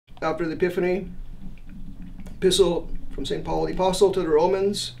after the Epiphany. Epistle from St. Paul the Apostle to the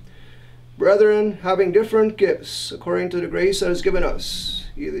Romans. Brethren, having different gifts according to the grace that is given us,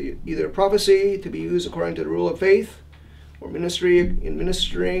 either prophecy to be used according to the rule of faith, or ministry in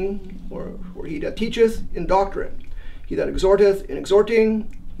ministering, or he that teacheth in doctrine, he that exhorteth in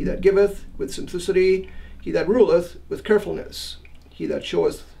exhorting, he that giveth with simplicity, he that ruleth with carefulness, he that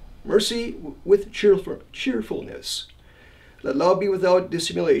showeth mercy with cheerfulness. Let love be without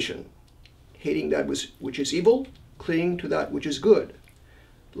dissimulation, hating that which is evil, clinging to that which is good,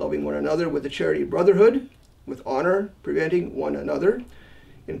 loving one another with the charity of brotherhood, with honor, preventing one another,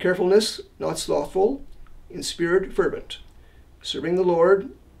 in carefulness, not slothful, in spirit fervent, serving the Lord,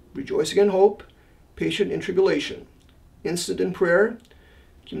 rejoicing in hope, patient in tribulation, instant in prayer,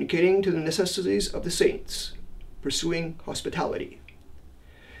 communicating to the necessities of the saints, pursuing hospitality.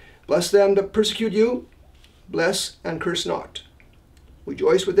 Bless them that persecute you, bless and curse not.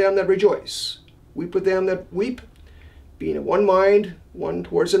 Rejoice with them that rejoice, weep with them that weep, being of one mind, one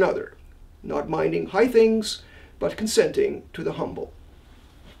towards another, not minding high things, but consenting to the humble.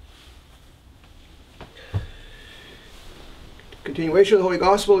 Continuation of the Holy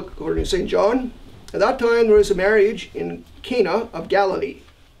Gospel according to St. John. At that time there was a marriage in Cana of Galilee,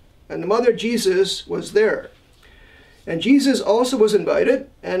 and the mother of Jesus was there. And Jesus also was invited,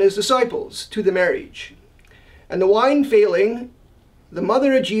 and his disciples, to the marriage. And the wine failing, the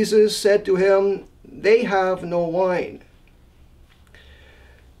mother of Jesus said to him, They have no wine.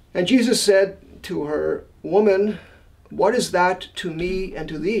 And Jesus said to her, Woman, what is that to me and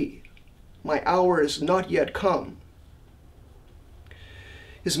to thee? My hour is not yet come.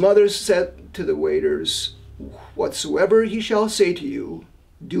 His mother said to the waiters, Whatsoever he shall say to you,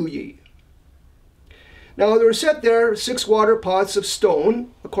 do ye. Now there were set there 6 water pots of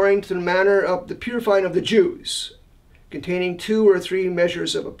stone, according to the manner of the purifying of the Jews, containing 2 or 3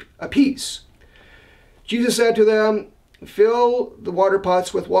 measures of a piece. Jesus said to them, Fill the water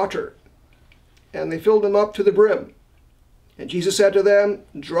pots with water. And they filled them up to the brim. And Jesus said to them,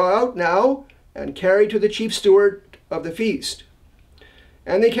 Draw out now, and carry to the chief steward of the feast.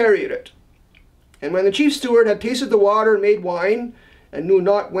 And they carried it. And when the chief steward had tasted the water and made wine, and knew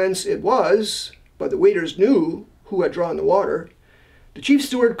not whence it was, but the waiters knew who had drawn the water, the chief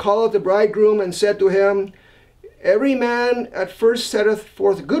steward called the bridegroom and said to him, Every man at first setteth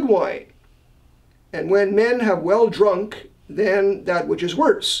forth good wine, and when men have well drunk, then that which is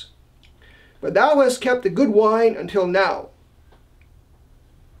worse. But thou hast kept the good wine until now.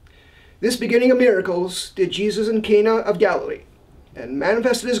 This beginning of miracles did Jesus in Cana of Galilee, and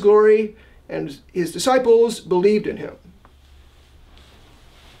manifested his glory, and his disciples believed in him.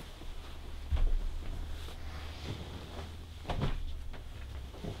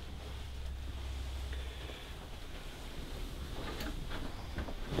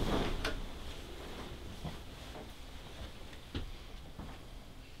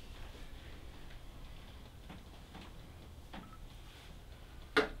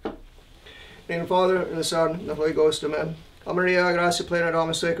 In the name of the Father, and the Son, and the Holy Ghost, Amen. Ave Maria, gratia plena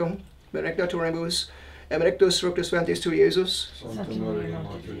Dominus tecum, benedicta tu rebus, et benedictus fructus ventris tui, Iesus. Sancta Maria,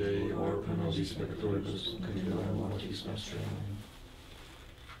 Mater Dei, ora pro nobis peccatoribus, nunc et in hora mortis nostre. Amen.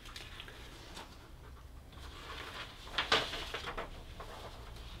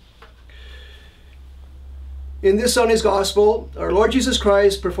 In this Sunday's Gospel, our Lord Jesus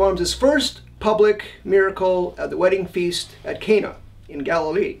Christ performs his first public miracle at the wedding feast at Cana in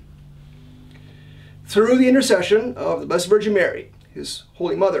Galilee, through the intercession of the Blessed Virgin Mary, his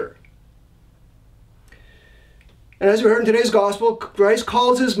Holy Mother. And as we heard in today's Gospel, Christ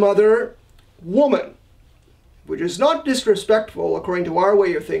calls his mother woman, which is not disrespectful according to our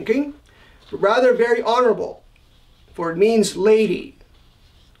way of thinking, but rather very honorable, for it means lady.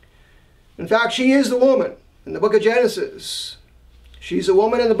 In fact, she is the woman in the book of Genesis. She's a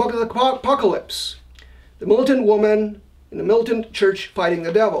woman in the book of the Apocalypse, the militant woman in the militant church fighting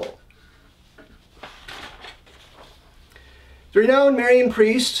the devil. The renowned Marian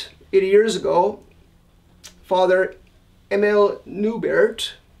priest 80 years ago, Father Emil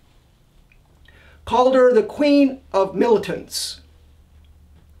Neubert, called her the Queen of Militants,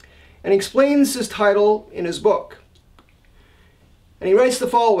 and explains his title in his book. And he writes the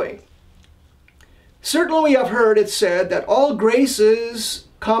following: Certainly we have heard it said that all graces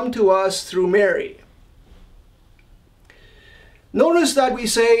come to us through Mary. Notice that we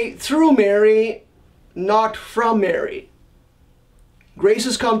say through Mary, not from Mary.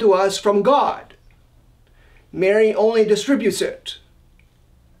 Graces come to us from God. Mary only distributes it.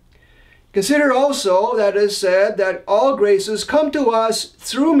 Consider also that it is said that all graces come to us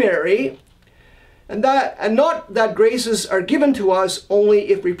through Mary, And not that graces are given to us only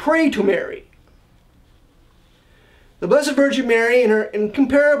if we pray to Mary. The Blessed Virgin Mary, in her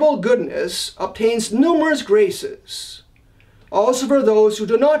incomparable goodness, obtains numerous graces, also for those who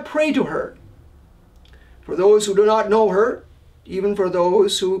do not pray to her, for those who do not know her, even for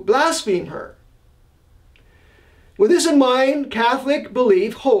those who blaspheme her. With this in mind, Catholic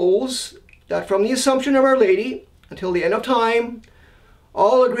belief holds that from the Assumption of Our Lady until the end of time,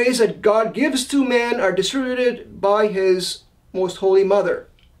 all the grace that God gives to men are distributed by His Most Holy Mother.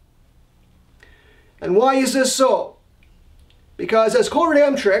 And why is this so? Because as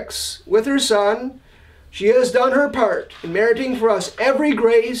co-redemptrix with her Son, she has done her part in meriting for us every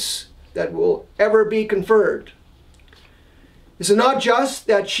grace that will ever be conferred. Is it not just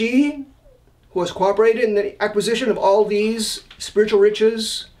that she, who has cooperated in the acquisition of all these spiritual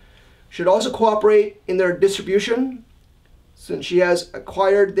riches, should also cooperate in their distribution, since she has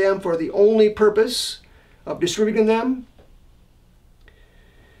acquired them for the only purpose of distributing them?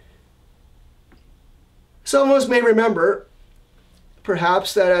 Some of us may remember,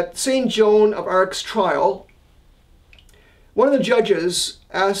 perhaps, that at St. Joan of Arc's trial, one of the judges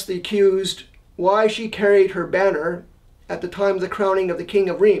asked the accused why she carried her banner at the time of the crowning of the King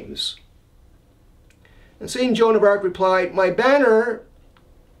of Rheims. And St. Joan of Arc replied, "My banner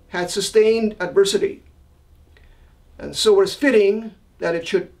had sustained adversity, and so it is fitting that it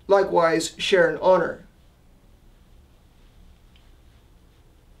should likewise share in honor."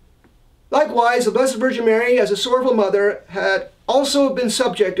 Likewise, the Blessed Virgin Mary, as a sorrowful mother, had also been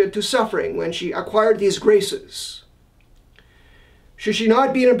subjected to suffering when she acquired these graces. Should she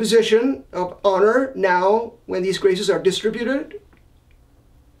not be in a position of honor now when these graces are distributed?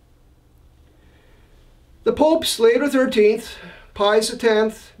 The popes, Leo XIII, Pius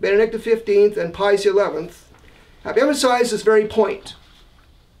X, Benedict XV, and Pius XI, have emphasized this very point.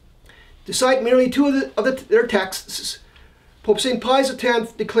 To cite merely two of their texts, Pope St. Pius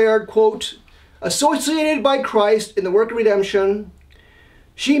X declared, quote, "Associated by Christ in the work of redemption,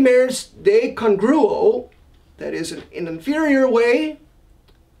 she merits de congruo," that is, in an inferior way,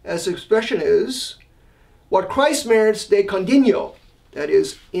 as the expression is, what Christ merits de condigno, that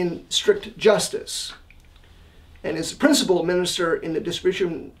is, in strict justice, and is the principal minister in the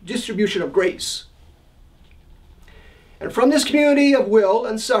distribution of grace. And from this community of will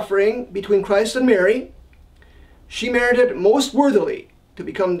and suffering between Christ and Mary, she merited most worthily to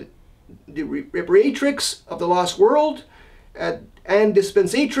become the reparatrix of the lost world and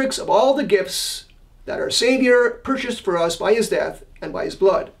dispensatrix of all the gifts that our Savior purchased for us by His death and by His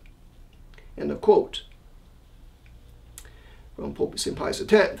blood. End of quote. From Pope St. Pius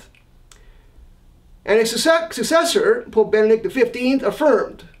X. And his successor, Pope Benedict XV,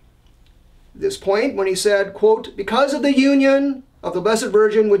 affirmed this point when he said, quote, "Because of the union of the Blessed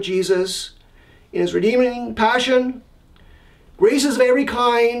Virgin with Jesus in His redeeming passion, graces of every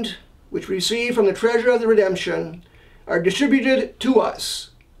kind which we receive from the treasure of the redemption are distributed to us,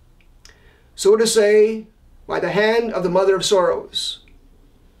 so to say, by the hand of the Mother of Sorrows."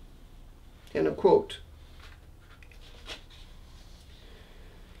 End of quote.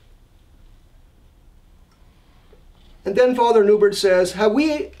 And then Father Newbert says, have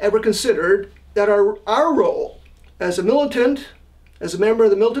we ever considered that our role as a militant, as a member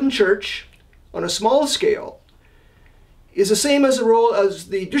of the militant church, on a small scale, is the same as the role as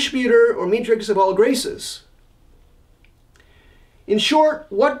the distributor or mediatrix of all graces? In short,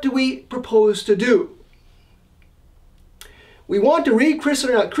 what do we propose to do? We want to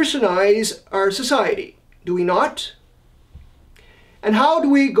re-Christianize our society, do we not? And how do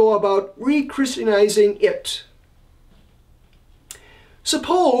we go about re-Christianizing it?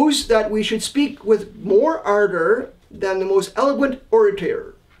 Suppose that we should speak with more ardor than the most eloquent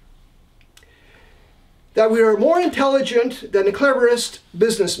orator, that we are more intelligent than the cleverest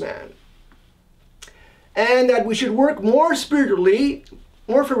businessman, and that we should work more spiritually,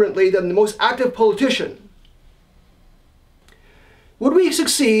 more fervently than the most active politician. Would we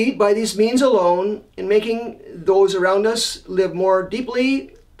succeed by these means alone in making those around us live more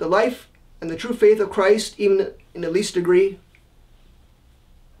deeply the life and the true faith of Christ, even in the least degree?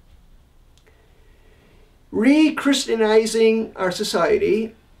 Re-Christianizing our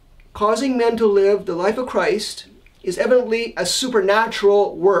society, causing men to live the life of Christ, is evidently a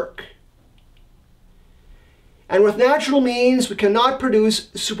supernatural work. And with natural means, we cannot produce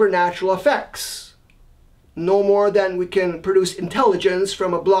supernatural effects, no more than we can produce intelligence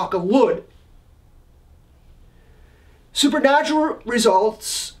from a block of wood. Supernatural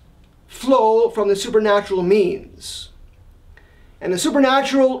results flow from the supernatural means, and the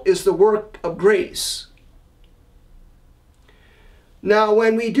supernatural is the work of grace. Now,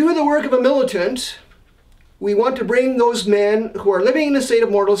 when we do the work of a militant, we want to bring those men who are living in a state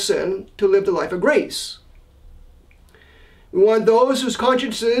of mortal sin to live the life of grace. We want those whose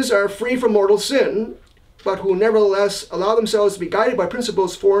consciences are free from mortal sin, but who nevertheless allow themselves to be guided by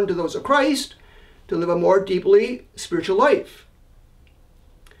principles foreign to those of Christ, to live a more deeply spiritual life.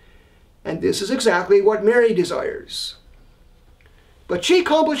 And this is exactly what Mary desires. But she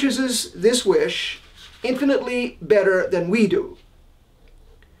accomplishes this wish infinitely better than we do.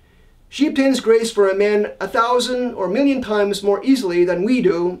 She obtains grace for men 1,000 or 1,000,000 times more easily than we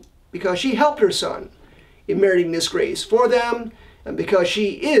do, because she helped her Son in meriting this grace for them, and because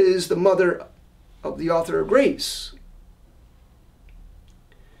she is the mother of the author of grace.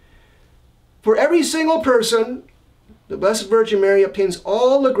 For every single person, the Blessed Virgin Mary obtains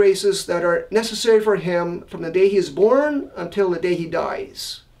all the graces that are necessary for him from the day he is born until the day he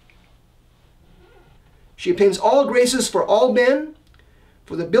dies. She obtains all graces for all men,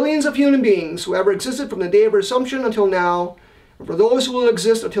 for the billions of human beings who ever existed from the day of her Assumption until now, and for those who will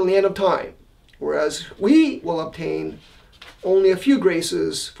exist until the end of time, whereas we will obtain only a few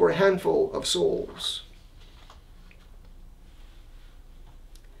graces for a handful of souls.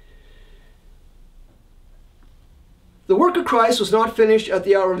 The work of Christ was not finished at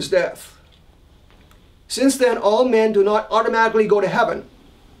the hour of his death. Since then, all men do not automatically go to heaven,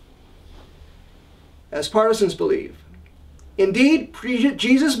 as Protestants believe. Indeed,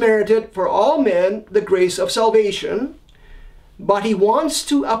 Jesus merited for all men the grace of salvation, but he wants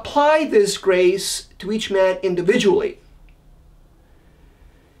to apply this grace to each man individually.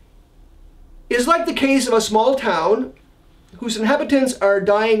 It is like the case of a small town whose inhabitants are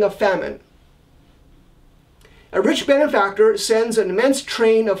dying of famine. A rich benefactor sends an immense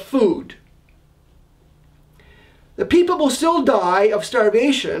train of food. The people will still die of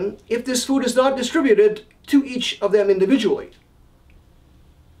starvation if this food is not distributed to each of them individually.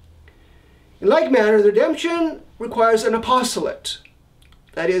 In like manner, the redemption requires an apostolate,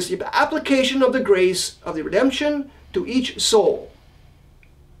 that is, the application of the grace of the redemption to each soul.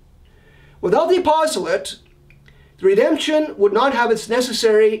 Without the apostolate, the redemption would not have its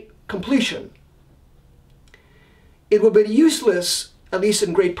necessary completion. It would be useless, at least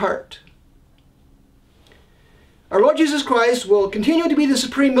in great part. Our Lord Jesus Christ will continue to be the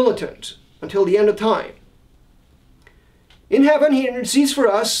supreme militant until the end of time. In heaven, he intercedes for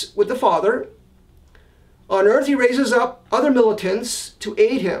us with the Father. On earth, he raises up other militants to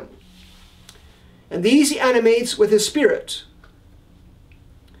aid him. And these he animates with his Spirit.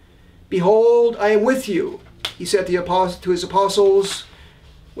 Behold, I am with you, he said to his apostles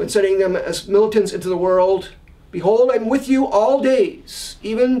when sending them as militants into the world. Behold, I am with you all days,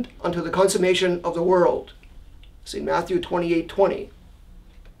 even unto the consummation of the world. St. Matthew 28:20.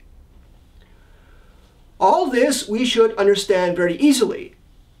 All this we should understand very easily.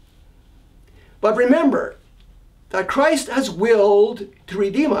 But remember that Christ has willed to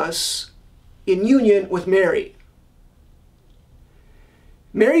redeem us in union with Mary.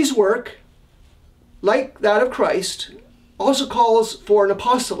 Mary's work, like that of Christ, also calls for an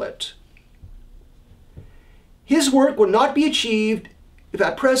apostolate. His work would not be achieved if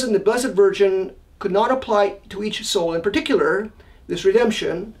at present the Blessed Virgin could not apply to each soul in particular this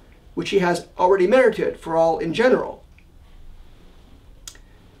redemption, which he has already merited for all in general.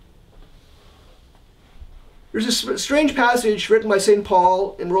 There's a strange passage written by St.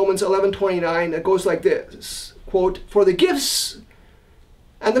 Paul in Romans 11:29 that goes like this, quote, "For the gifts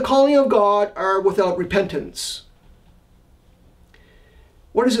and the calling of God are without repentance."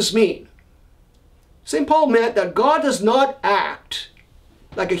 What does this mean? St. Paul meant that God does not act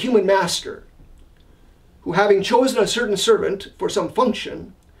like a human master, who, having chosen a certain servant for some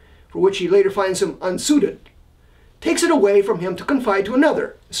function, for which he later finds him unsuited, takes it away from him to confide to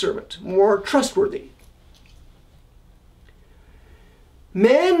another servant, more trustworthy.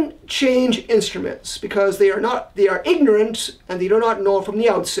 Men change instruments because they are ignorant and they do not know from the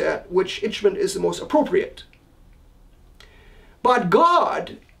outset which instrument is the most appropriate. But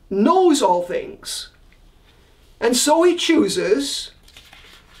God knows all things, and so he chooses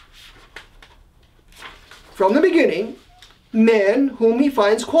from the beginning men whom he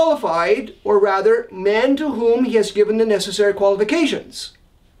finds qualified, or rather men to whom he has given the necessary qualifications.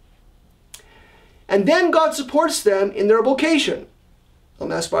 And then God supports them in their vocation,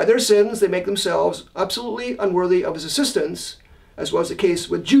 unless by their sins they make themselves absolutely unworthy of his assistance, as was the case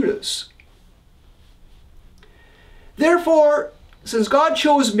with Judas. Therefore, since God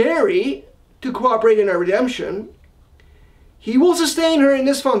chose Mary to cooperate in our redemption, he will sustain her in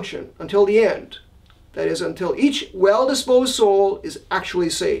this function until the end. That is, until each well-disposed soul is actually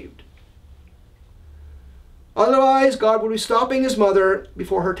saved. Otherwise, God would be stopping his mother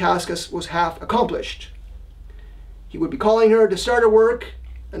before her task was half accomplished. He would be calling her to start her work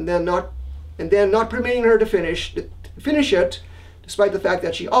and then not permitting her to finish it, despite the fact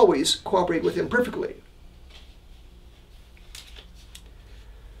that she always cooperated with him perfectly.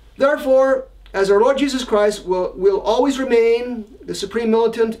 Therefore, as our Lord Jesus Christ will always remain the supreme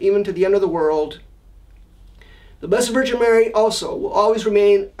militant even to the end of the world, the Blessed Virgin Mary also will always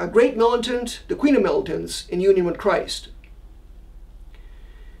remain a great militant, the Queen of Militants, in union with Christ.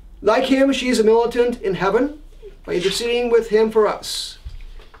 Like him, she is a militant in heaven by interceding with him for us,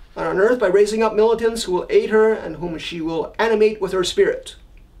 and on earth by raising up militants who will aid her and whom she will animate with her spirit.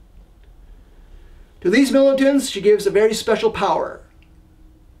 To these militants she gives a very special power.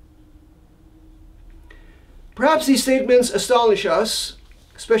 Perhaps these statements astonish us,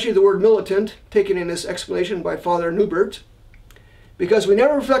 especially the word militant, taken in this explanation by Father Newbert, because we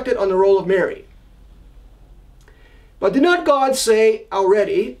never reflected on the role of Mary. But did not God say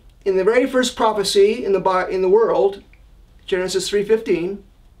already, in the very first prophecy in the world, Genesis 3:15,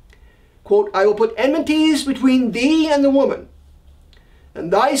 quote, "I will put enmities between thee and the woman,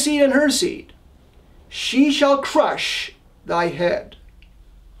 and thy seed and her seed. She shall crush thy head."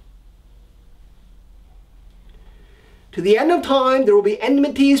 To the end of time, there will be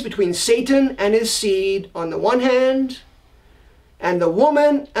enmities between Satan and his seed on the one hand, and the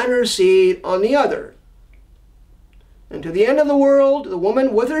woman and her seed on the other. And to the end of the world, the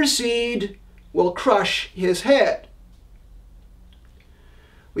woman with her seed will crush his head.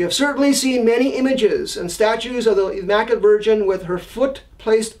 We have certainly seen many images and statues of the Immaculate Virgin with her foot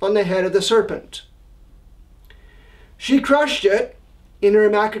placed on the head of the serpent. She crushed it in her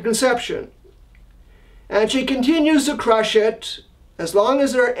Immaculate Conception, and she continues to crush it as long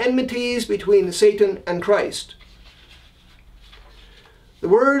as there are enmities between Satan and Christ. The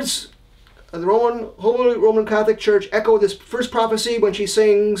words of the Holy Roman Catholic Church echo this first prophecy when she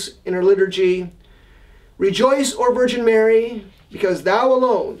sings in her liturgy, "Rejoice, O Virgin Mary, because thou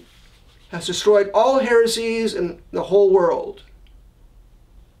alone hast destroyed all heresies in the whole world."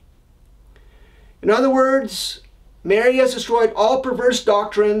 In other words, Mary has destroyed all perverse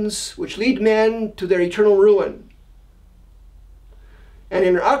doctrines which lead men to their eternal ruin. And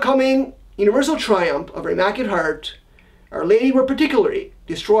in her upcoming universal triumph of her Immaculate Heart, Our Lady will particularly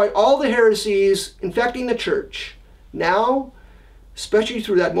destroy all the heresies infecting the Church, now, especially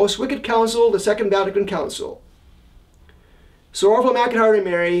through that most wicked council, the Second Vatican Council. Sorrowful Immaculate Heart of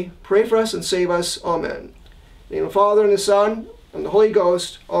Mary, pray for us and save us. Amen. In the name of the Father, and the Son, and the Holy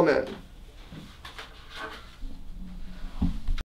Ghost. Amen.